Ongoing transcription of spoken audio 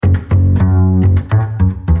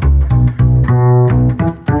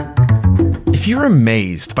you're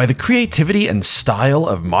amazed by the creativity and style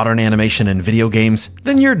of modern animation in video games,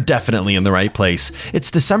 then you're definitely in the right place. It's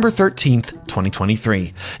December 13th,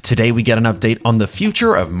 2023. Today we get an update on the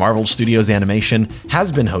future of Marvel Studios animation,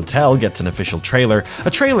 Hazbin Hotel gets an official trailer, a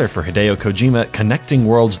trailer for Hideo Kojima Connecting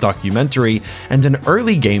Worlds documentary, and an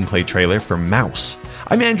early gameplay trailer for Mouse.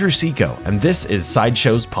 I'm Andrew Seco, and this is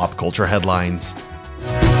Sideshow's Pop Culture Headlines.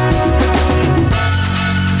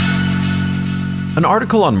 An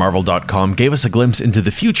article on Marvel.com gave us a glimpse into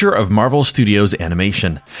the future of Marvel Studios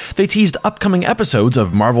animation. They teased upcoming episodes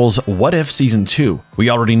of Marvel's What If Season 2. We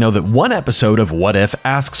already know that one episode of What If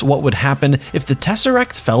asks what would happen if the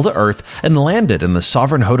Tesseract fell to Earth and landed in the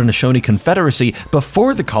sovereign Haudenosaunee Confederacy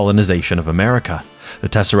before the colonization of America. The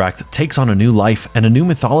Tesseract takes on a new life and a new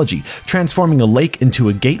mythology, transforming a lake into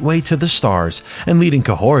a gateway to the stars, and leading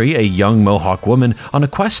Kahori, a young Mohawk woman, on a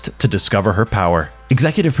quest to discover her power.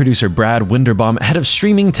 Executive producer Brad Winderbaum, head of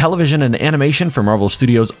streaming, television, and animation for Marvel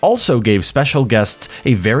Studios, also gave special guests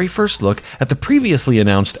a very first look at the previously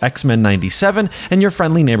announced X-Men 97 and Your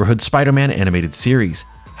Friendly Neighborhood Spider-Man animated series.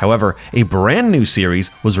 However, a brand new series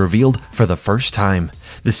was revealed for the first time.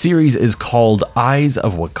 The series is called Eyes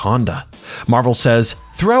of Wakanda. Marvel says,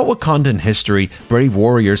 throughout Wakandan history, brave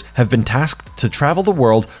warriors have been tasked to travel the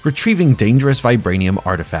world retrieving dangerous vibranium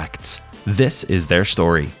artifacts. This is their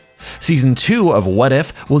story. Season 2 of What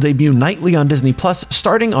If will debut nightly on Disney Plus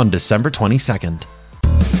starting on December 22nd.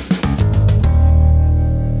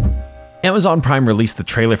 Amazon Prime released the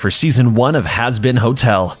trailer for Season 1 of Hazbin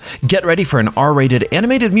Hotel. Get ready for an R-rated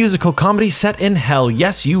animated musical comedy set in hell.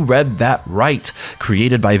 Yes, you read that right.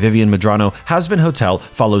 Created by Vivian Medrano, Hazbin Hotel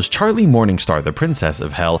follows Charlie Morningstar, the princess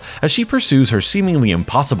of hell, as she pursues her seemingly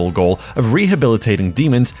impossible goal of rehabilitating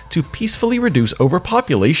demons to peacefully reduce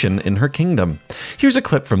overpopulation in her kingdom. Here's a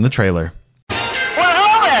clip from the trailer. Well,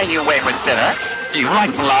 hello there, you wayward sinner. Do you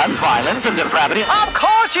like blood, violence, and depravity? Of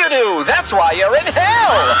course you do! That's why you're in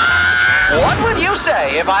hell! What would you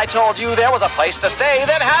say if I told you there was a place to stay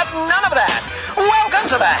that had none of that? Welcome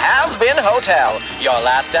to the Hazbin Hotel. Your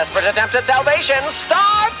last desperate attempt at salvation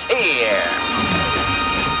starts here.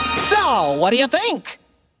 So, what do you think?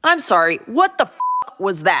 I'm sorry, what the f***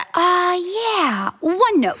 was that? Yeah,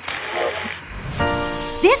 one note.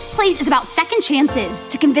 This place is about second chances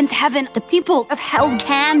to convince heaven the people of hell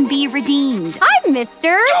can be redeemed. Hi,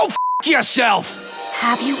 mister. Go f*** yourself!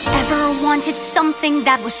 Have you ever wanted something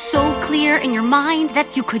that was so clear in your mind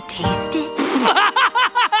that you could taste it?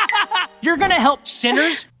 You're gonna help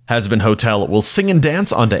sinners? Hazbin Hotel will sing and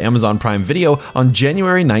dance onto Amazon Prime Video on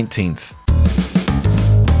January 19th.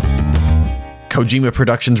 Kojima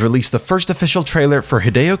Productions released the first official trailer for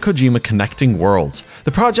Hideo Kojima Connecting Worlds.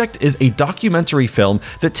 The project is a documentary film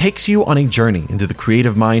that takes you on a journey into the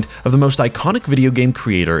creative mind of the most iconic video game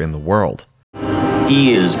creator in the world.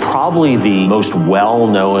 He is probably the most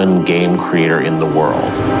well-known game creator in the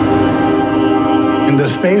world. In the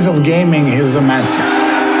space of gaming, he's the master.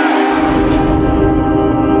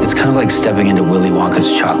 It's kind of like stepping into Willy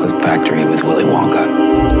Wonka's chocolate factory with Willy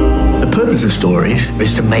Wonka. The purpose of stories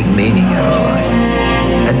is to make meaning out of life.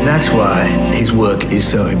 And that's why his work is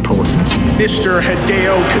so important. Mr.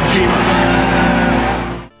 Hideo Kojima.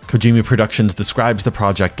 Kojima Productions describes the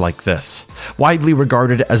project like this. Widely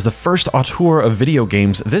regarded as the first auteur of video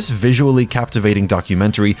games, this visually captivating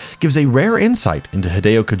documentary gives a rare insight into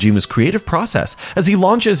Hideo Kojima's creative process as he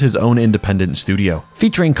launches his own independent studio.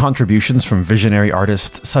 Featuring contributions from visionary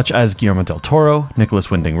artists such as Guillermo del Toro,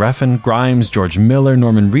 Nicholas Winding Refn, Grimes, George Miller,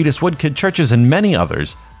 Norman Reedus, Woodkid Churches, and many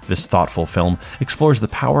others, this thoughtful film explores the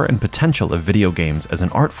power and potential of video games as an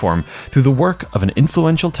art form through the work of an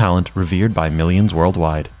influential talent revered by millions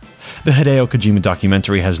worldwide. The Hideo Kojima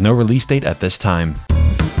documentary has no release date at this time.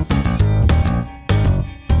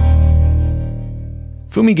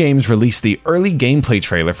 Fumi Games released the early gameplay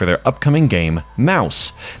trailer for their upcoming game,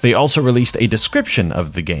 Mouse. They also released a description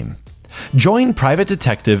of the game. Join Private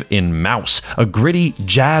Detective in Mouse, a gritty,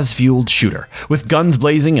 jazz-fueled shooter. With guns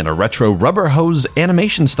blazing and a retro rubber hose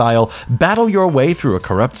animation style, battle your way through a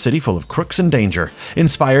corrupt city full of crooks and danger.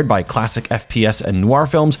 Inspired by classic FPS and noir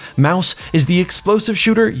films, Mouse is the explosive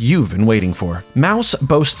shooter you've been waiting for. Mouse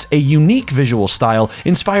boasts a unique visual style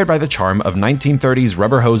inspired by the charm of 1930s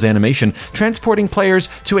rubber hose animation, transporting players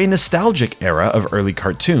to a nostalgic era of early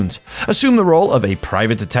cartoons. Assume the role of a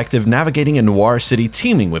private detective navigating a noir city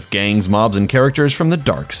teeming with gangs, brings mobs and characters from the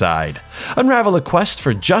dark side. Unravel a quest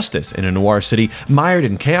for justice in a noir city mired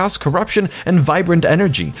in chaos, corruption, and vibrant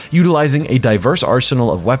energy, utilizing a diverse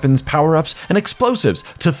arsenal of weapons, power-ups, and explosives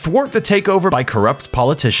to thwart the takeover by corrupt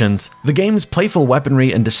politicians. The game's playful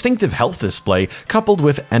weaponry and distinctive health display, coupled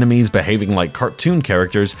with enemies behaving like cartoon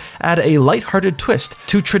characters, add a lighthearted twist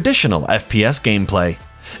to traditional FPS gameplay.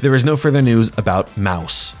 There is no further news about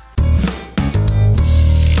Mouse.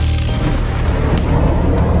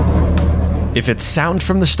 If it's sound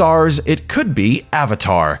from the stars, it could be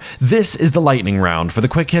Avatar. This is the lightning round for the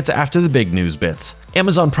quick hits after the big news bits.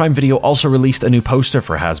 Amazon Prime Video also released a new poster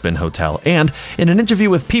for Hazbin Hotel, and in an interview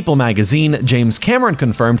with People magazine, James Cameron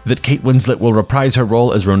confirmed that Kate Winslet will reprise her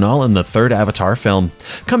role as Ronal in the third Avatar film.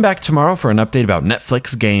 Come back tomorrow for an update about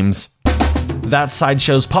Netflix games. That's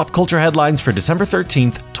Sideshow's pop culture headlines for December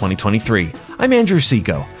 13th, 2023. I'm Andrew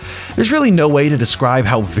Seco. There's really no way to describe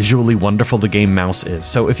how visually wonderful the game Mouse is,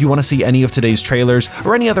 so if you want to see any of today's trailers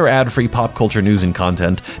or any other ad-free pop culture news and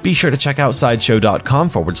content, be sure to check out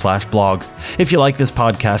sideshow.com/blog. If you like this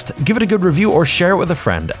podcast, give it a good review or share it with a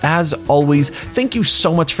friend. As always, thank you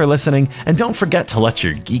so much for listening, and don't forget to let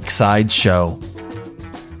your geek side show.